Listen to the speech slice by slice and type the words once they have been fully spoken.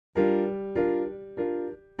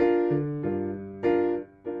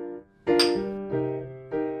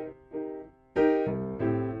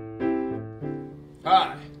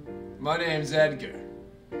name's Edgar,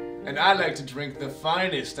 and I like to drink the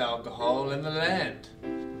finest alcohol in the land.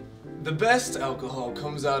 The best alcohol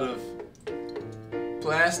comes out of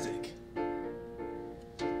plastic.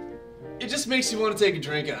 It just makes you want to take a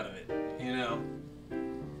drink out of it, you know?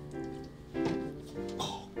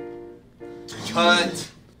 Oh. Cut!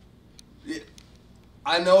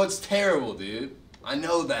 I know it's terrible, dude. I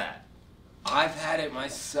know that. I've had it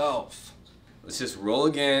myself. Let's just roll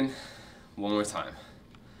again, one more time.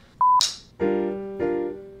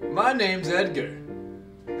 My name's Edgar,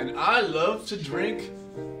 and I love to drink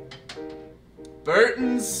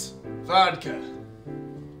Burton's vodka,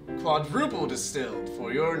 quadruple distilled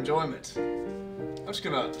for your enjoyment. Let's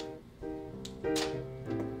come out.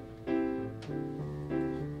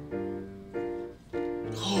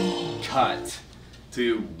 Cut.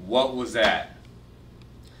 Dude, what was that?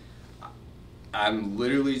 I'm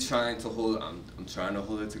literally trying to hold, I'm trying to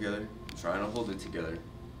hold it together. I'm trying to hold it together.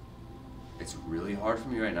 It's really hard for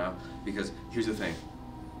me right now because here's the thing.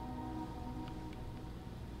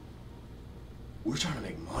 We're trying to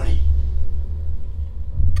make money.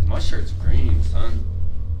 My shirt's green, son.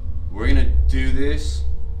 We're gonna do this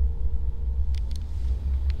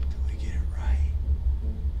till we get it right.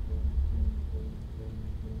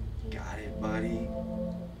 Got it, buddy?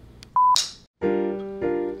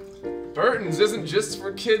 Burton's isn't just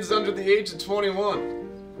for kids under the age of 21.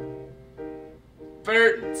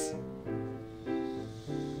 Burton's.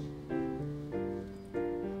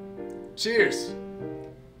 Cheers.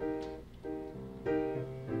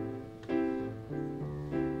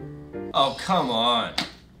 Oh, come on.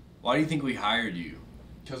 Why do you think we hired you?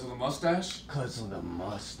 Because of the mustache? Because of the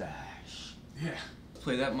mustache. Yeah.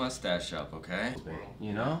 Play that mustache up, okay?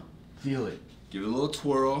 You know? Feel it. Give it a little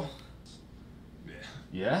twirl. Yeah.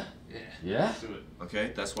 Yeah? Yeah. Yeah? Let's do it.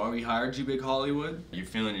 Okay, that's why we hired you, Big Hollywood. You're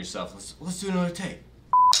feeling yourself. Let's do another take.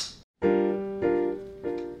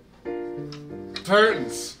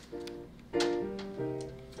 Burton's.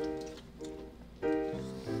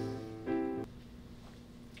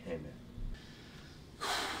 Hey, man.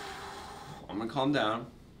 I'm gonna calm down,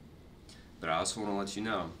 but I also want to let you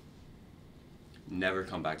know, never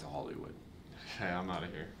come back to Hollywood. Okay, I'm out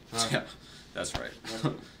of here. Yeah, that's right.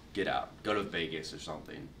 Get out. Go to Vegas or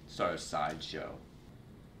something. Start a sideshow.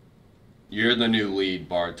 You're the new lead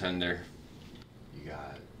bartender. You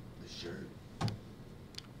got the shirt.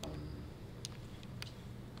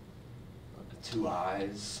 2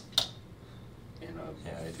 eyes. And a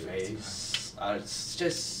face. It's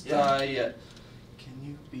just, yeah. Can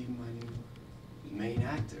you be my new main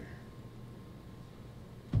actor?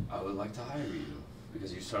 I would like to hire you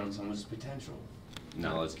because you're showing so much potential.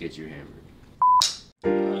 Now let's get you hammered.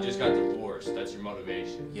 You just got divorced. That's your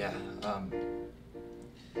motivation. Yeah,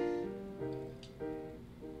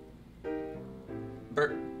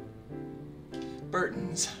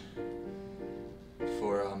 Burton's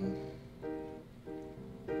for,